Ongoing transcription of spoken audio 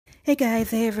Hey guys,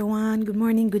 hey everyone, good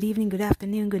morning, good evening, good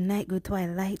afternoon, good night, good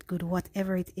twilight, good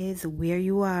whatever it is, where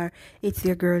you are. It's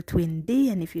your girl Twin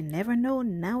D, and if you never know,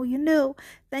 now you know.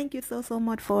 Thank you so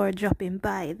much for dropping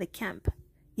by the camp.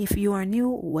 If you are new,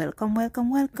 welcome, welcome,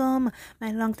 welcome.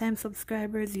 My longtime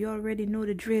subscribers, you already know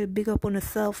the drill. Big up on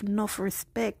yourself, enough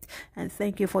respect, and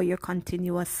thank you for your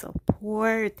continuous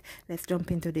support. Let's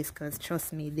jump into this because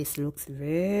trust me, this looks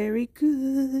very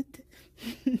good.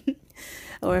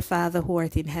 Our Father who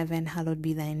art in heaven, hallowed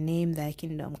be thy name, thy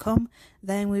kingdom come,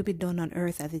 thine will be done on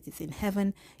earth as it is in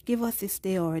heaven. Give us this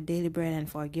day our daily bread, and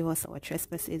forgive us our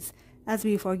trespasses, as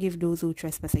we forgive those who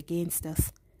trespass against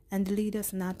us. And lead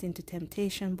us not into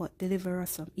temptation, but deliver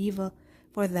us from evil.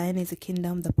 For thine is the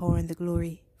kingdom, the power, and the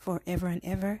glory, forever and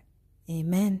ever.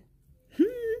 Amen.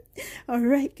 All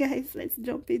right, guys, let's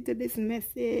jump into this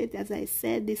message. As I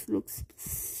said, this looks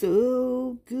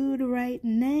so good right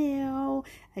now.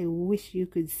 I wish you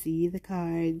could see the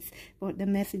cards, but the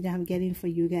message I'm getting for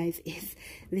you guys is,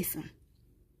 listen,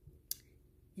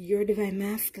 you're divine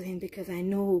masculine, because I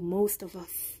know most of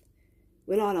us,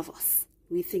 well, all of us,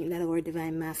 we think that our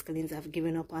divine masculines have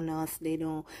given up on us. They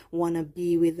don't want to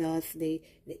be with us.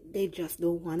 They just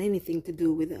don't want anything to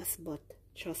do with us. But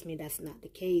trust me, that's not the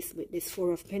case. With this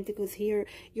Four of Pentacles here,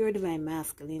 your divine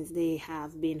masculines, they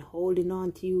have been holding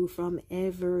on to you from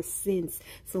ever since.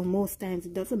 So most times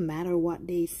it doesn't matter what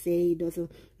they say. It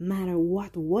doesn't matter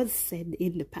what was said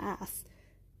in the past.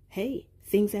 Hey,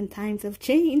 things and times have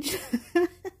changed.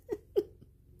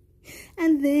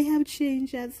 And they have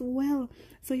changed as well.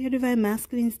 So your divine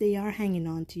masculines, they are hanging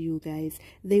on to you guys.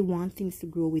 They want things to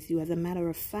grow with you. As a matter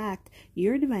of fact,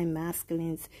 your divine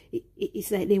masculines, it's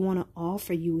like they want to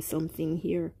offer you something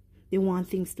here. They want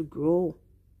things to grow.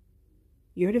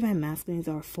 Your divine masculines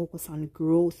are focused on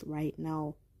growth right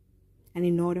now. And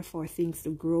in order for things to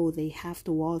grow, they have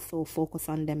to also focus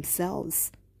on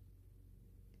themselves.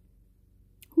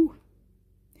 Whew.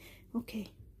 Okay.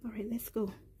 All right, let's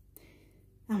go.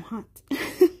 I'm hot.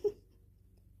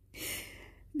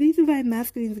 These divine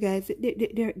masculines, guys,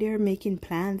 they're making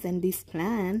plans, and this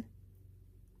plan,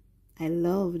 I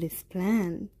love this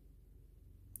plan.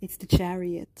 It's the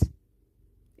Chariot.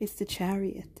 It's the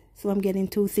Chariot. So I'm getting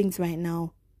two things right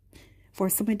now. For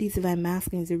some of these divine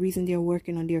masculines, the reason they're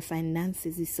working on their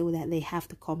finances is so that they have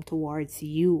to come towards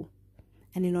you.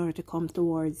 And in order to come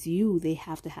towards you, they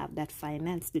have to have that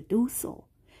finance to do so.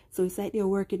 So it's like they're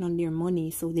working on their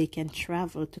money so they can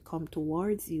travel to come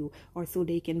towards you, or so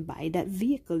they can buy that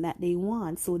vehicle that they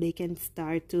want, so they can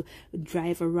start to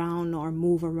drive around or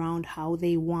move around how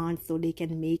they want, so they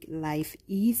can make life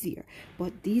easier.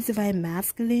 But these divine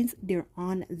masculines, they're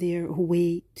on their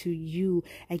way to you.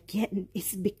 Again,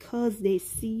 it's because they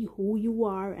see who you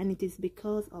are, and it is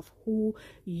because of who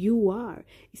you are.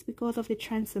 It's because of the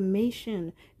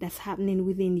transformation that's happening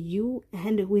within you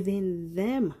and within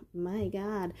them. My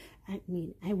God. I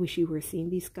mean, I wish you were seeing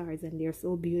these cards, and they're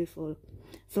so beautiful.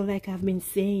 So like I've been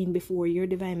saying before, your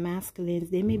divine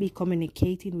masculines, they may be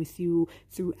communicating with you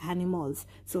through animals.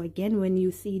 So again, when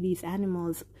you see these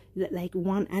animals, like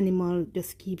one animal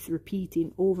just keeps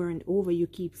repeating over and over, you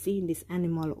keep seeing this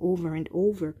animal over and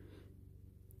over.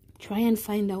 Try and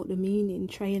find out the meaning.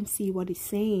 Try and see what it's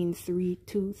saying.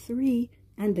 323,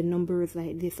 and the numbers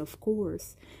like this, of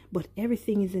course. But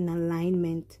everything is in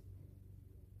alignment.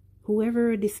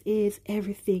 Whoever this is,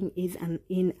 everything is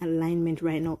in alignment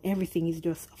right now. Everything is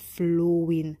just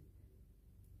flowing.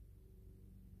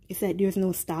 It's like there's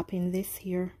no stopping this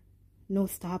here. No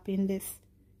stopping this.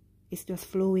 It's just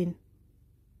flowing.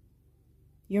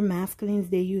 Your masculines,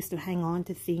 they used to hang on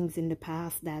to things in the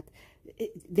past that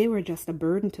they were just a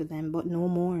burden to them, but no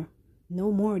more.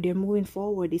 No more. They're moving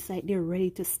forward. It's like they're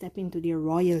ready to step into their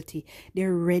royalty.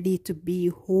 They're ready to be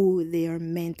who they are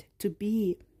meant to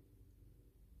be.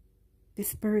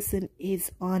 This person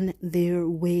is on their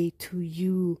way to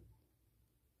you.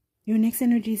 Your next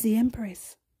energy is the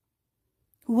Empress.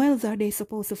 Who else are they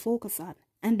supposed to focus on?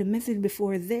 And the message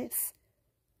before this,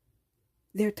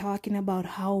 they're talking about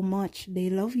how much they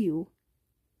love you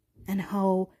and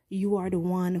how you are the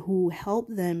one who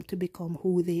helped them to become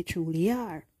who they truly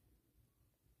are.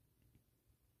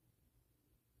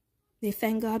 They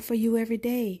thank God for you every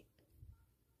day.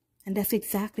 And that's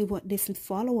exactly what this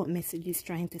follow-up message is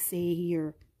trying to say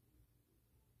here.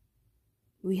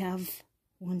 We have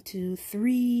 1, 2,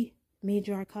 3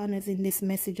 major arcanas in this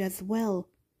message as well.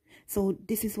 So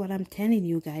this is what I'm telling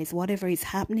you guys. Whatever is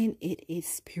happening, it is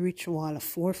spiritual.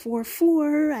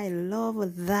 444. I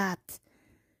love that.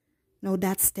 Now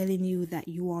that's telling you that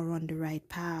you are on the right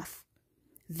path.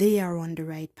 They are on the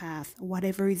right path.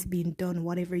 Whatever is being done,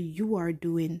 whatever you are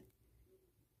doing,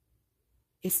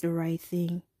 it's the right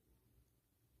thing.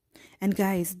 And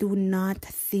guys, do not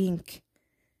think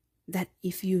that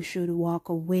if you should walk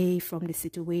away from the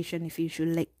situation, if you should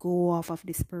let go of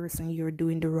this person, you're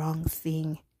doing the wrong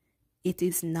thing. It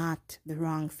is not the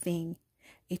wrong thing.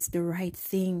 It's the right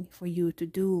thing for you to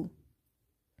do.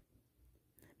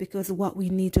 Because what we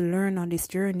need to learn on this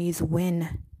journey is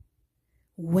when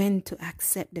to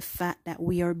accept the fact that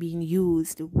we are being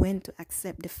used, when to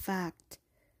accept the fact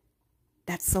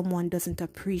that someone doesn't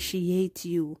appreciate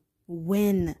you,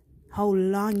 when. How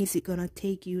long is it going to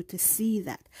take you to see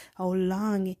that? How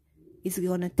long is it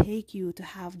going to take you to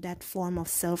have that form of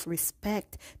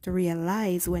self-respect, to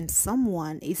realize when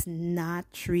someone is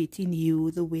not treating you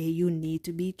the way you need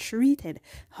to be treated?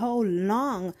 How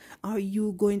long are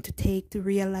you going to take to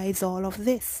realize all of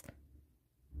this?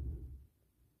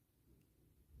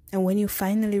 And when you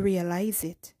finally realize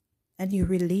it, and you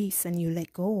release and you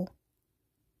let go,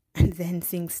 and then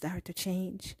things start to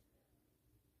change.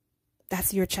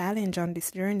 That's your challenge on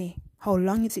this journey. How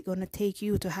long is it going to take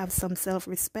you to have some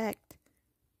self-respect?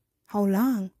 How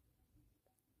long?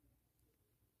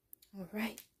 All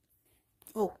right.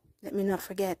 Oh, let me not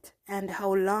forget. And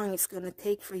how long it's going to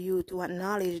take for you to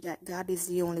acknowledge that God is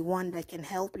the only one that can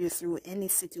help you through any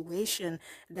situation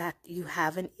that you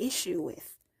have an issue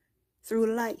with,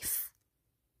 through life.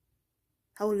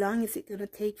 How long is it going to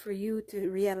take for you to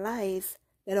realize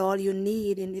that all you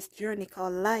need in this journey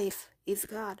called life is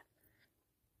God?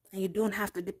 And you don't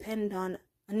have to depend on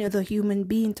another human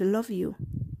being to love you.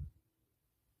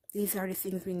 These are the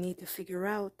things we need to figure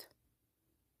out.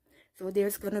 So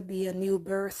there's going to be a new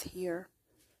birth here,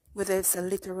 whether it's a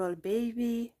literal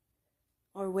baby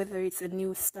or whether it's a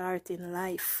new start in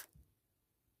life.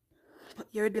 But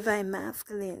your divine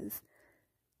masculines,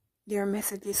 there are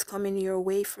messages coming your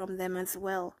way from them as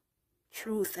well.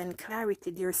 Truth and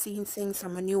clarity. They're seeing things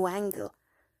from a new angle,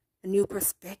 a new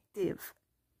perspective.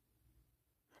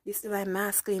 This divine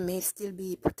masculine may still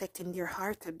be protecting their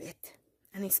heart a bit.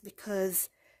 And it's because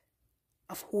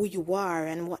of who you are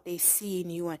and what they see in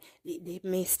you. And they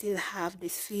may still have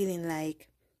this feeling like,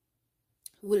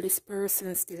 will this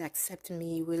person still accept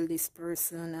me? Will this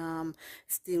person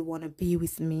still want to be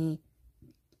with me?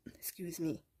 Excuse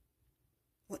me.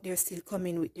 But they're still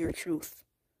coming with their truth.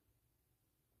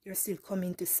 They're still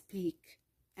coming to speak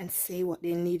and say what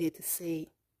they needed to say.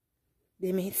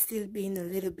 They may still be in a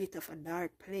little bit of a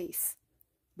dark place,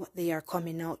 but they are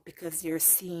coming out because they're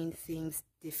seeing things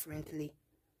differently,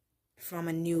 from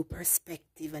a new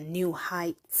perspective, a new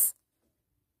heights.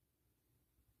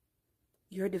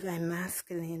 Your divine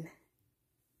masculine,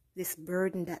 this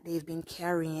burden that they've been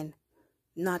carrying,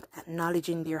 not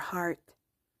acknowledging their heart,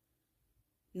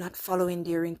 not following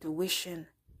their intuition,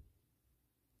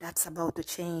 that's about to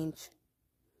change.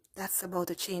 That's about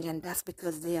to change, and that's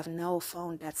because they have now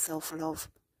found that self-love.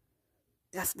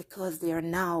 That's because they are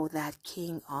now that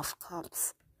King of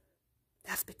Cups.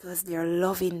 That's because they are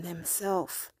loving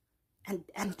themselves. And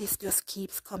this just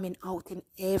keeps coming out in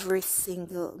every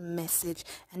single message.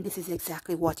 And this is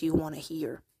exactly what you want to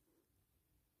hear.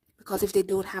 Because if they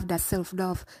don't have that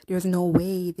self-love, there's no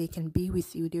way they can be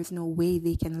with you. There's no way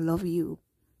they can love you.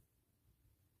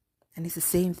 And it's the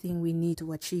same thing we need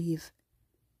to achieve.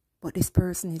 But this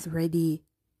person is ready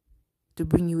to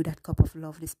bring you that cup of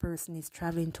love. This person is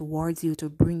traveling towards you to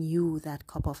bring you that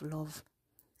cup of love.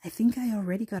 I think I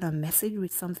already got a message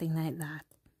with something like that.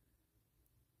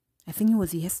 I think it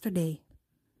was yesterday.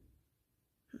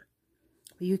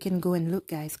 But you can go and look,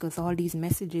 guys, because all these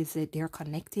messages that they're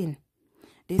connecting.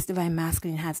 This divine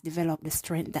masculine has developed the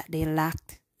strength that they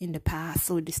lacked in the past.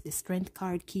 So the strength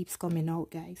card keeps coming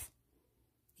out, guys.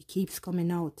 It keeps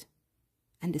coming out.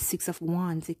 And the 6 of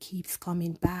Wands, it keeps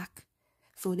coming back.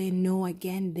 So they know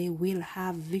again they will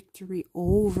have victory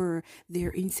over their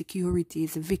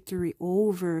insecurities, victory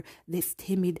over this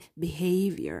timid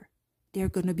behavior. They're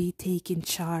going to be taking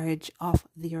charge of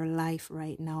their life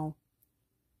right now.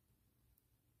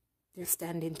 They're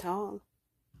standing tall.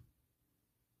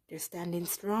 They're standing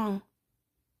strong.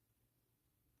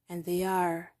 And they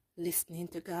are listening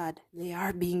to God. They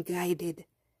are being guided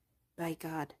by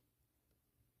God.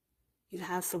 You'll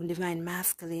have some divine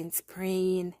masculines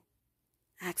praying,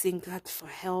 asking God for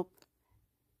help.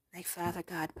 Like, Father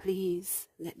God, please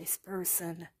let this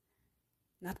person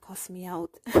not cuss me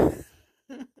out.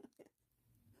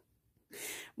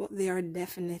 But they are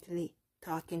definitely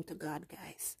talking to God,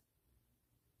 guys.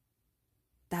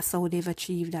 That's how they've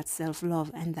achieved that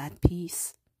self-love and that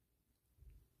peace.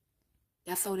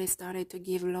 That's how they started to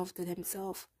give love to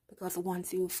themselves. Because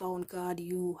once you found God,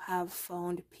 you have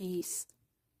found peace.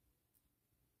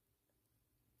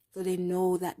 So they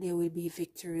know that there will be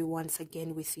victory once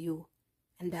again with you.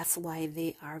 And that's why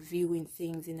they are viewing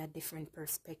things in a different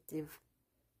perspective,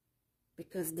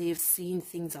 because they've seen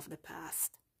things of the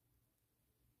past.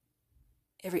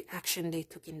 Every action they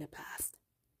took in the past,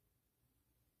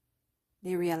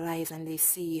 they realize and they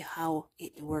see how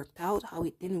it worked out, how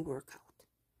it didn't work out.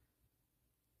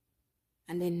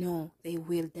 And they know they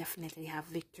will definitely have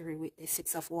victory with the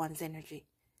Six of Wands energy.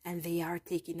 And they are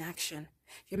taking action.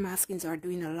 Your masculines are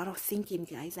doing a lot of thinking,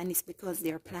 guys, and it's because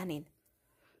they're planning.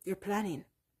 They're planning.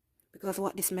 Because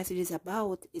what this message is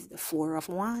about is the Four of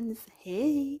Wands.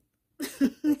 Hey!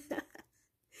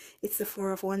 It's the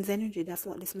Four of Wands energy. That's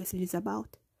what this message is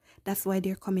about. That's why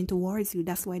they're coming towards you.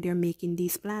 That's why they're making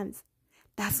these plans.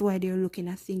 That's why they're looking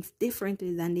at things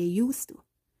differently than they used to.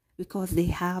 Because they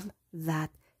have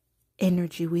that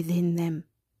energy within them.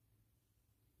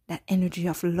 That energy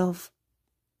of love.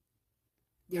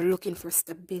 They're looking for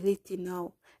stability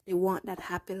now. They want that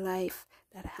happy life,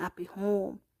 that happy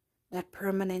home, that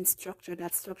permanent structure,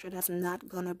 that structure that's not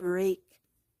gonna break.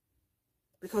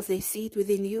 Because they see it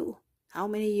within you. How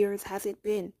many years has it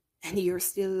been? And you're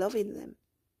still loving them.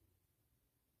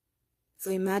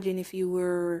 So imagine if you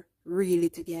were really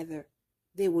together.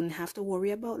 They wouldn't have to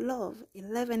worry about love.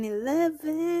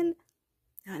 11-11.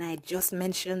 And I just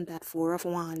mentioned that Four of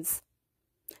Wands.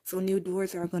 So new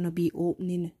doors are going to be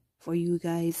opening for you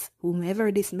guys.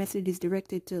 Whomever this message is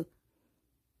directed to.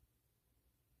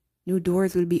 New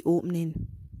doors will be opening.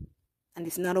 And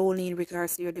it's not only in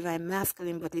regards to your divine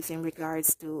masculine, but it's in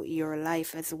regards to your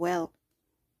life as well.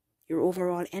 Your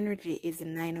overall energy is the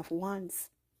Nine of Wands.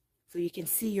 So you can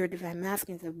see your divine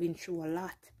masculines have been through a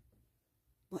lot.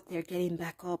 But they're getting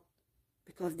back up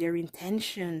because their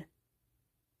intention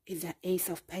is that Ace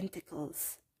of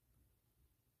Pentacles.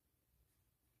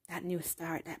 That new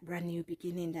start, that brand new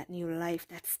beginning, that new life,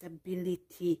 that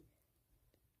stability.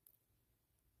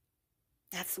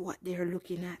 That's what they're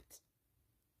looking at.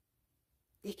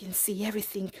 They can see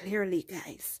everything clearly,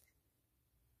 guys.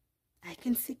 I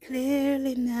can see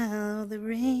clearly now, the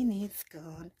rain is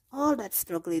gone. All that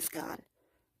struggle is gone.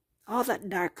 All that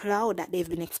dark cloud that they've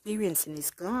been experiencing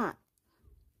is gone.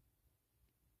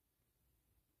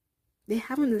 They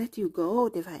haven't let you go,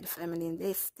 Divine Feminine.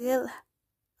 They still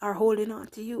are holding on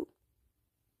to you.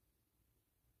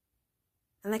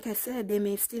 And like I said, they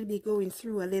may still be going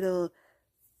through a little,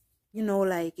 you know,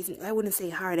 like, I wouldn't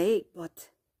say heartache, but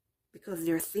because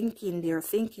they're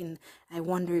thinking, I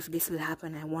wonder if this will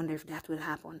happen, I wonder if that will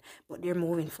happen. But they're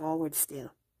moving forward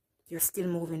still. They're still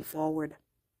moving forward.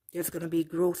 There's going to be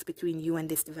growth between you and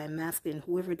this divine masculine.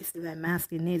 Whoever this divine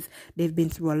masculine is, they've been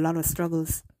through a lot of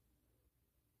struggles.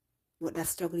 But that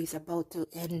struggle is about to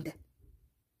end.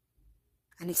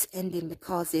 And it's ending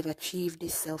because they've achieved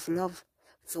this self-love.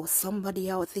 So somebody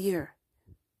out there,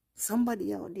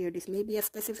 this may be a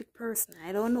specific person,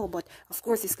 I don't know, but of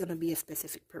course it's going to be a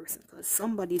specific person because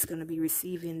somebody's going to be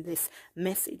receiving this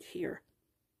message here.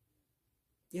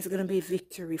 There's going to be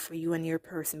victory for you and your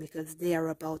person because they are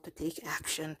about to take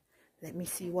action. Let me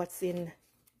see what's in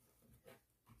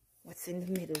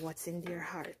the middle, what's in their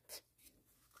heart.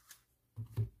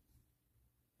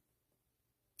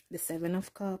 The Seven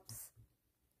of Cups.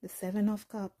 The Seven of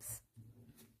Cups.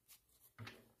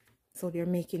 So they're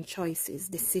making choices,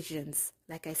 decisions.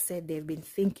 Like I said, they've been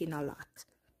thinking a lot.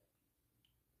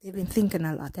 They've been thinking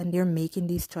a lot and they're making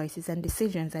these choices and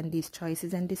decisions. And these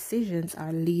choices and decisions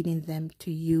are leading them to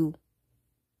you.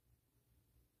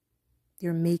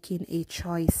 They're making a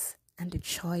choice and the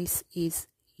choice is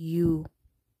you.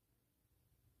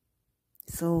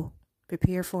 So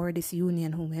prepare for this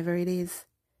union, whomever it is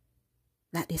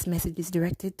that this message is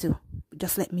directed to.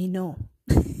 Just let me know.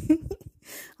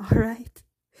 All right.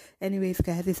 Anyways,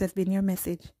 guys, this has been your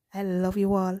message. I love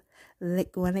you all.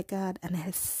 Let go and let God. And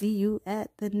I'll see you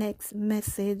at the next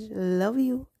message. Love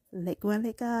you. Let go and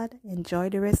let God. Enjoy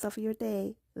the rest of your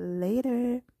day.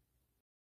 Later.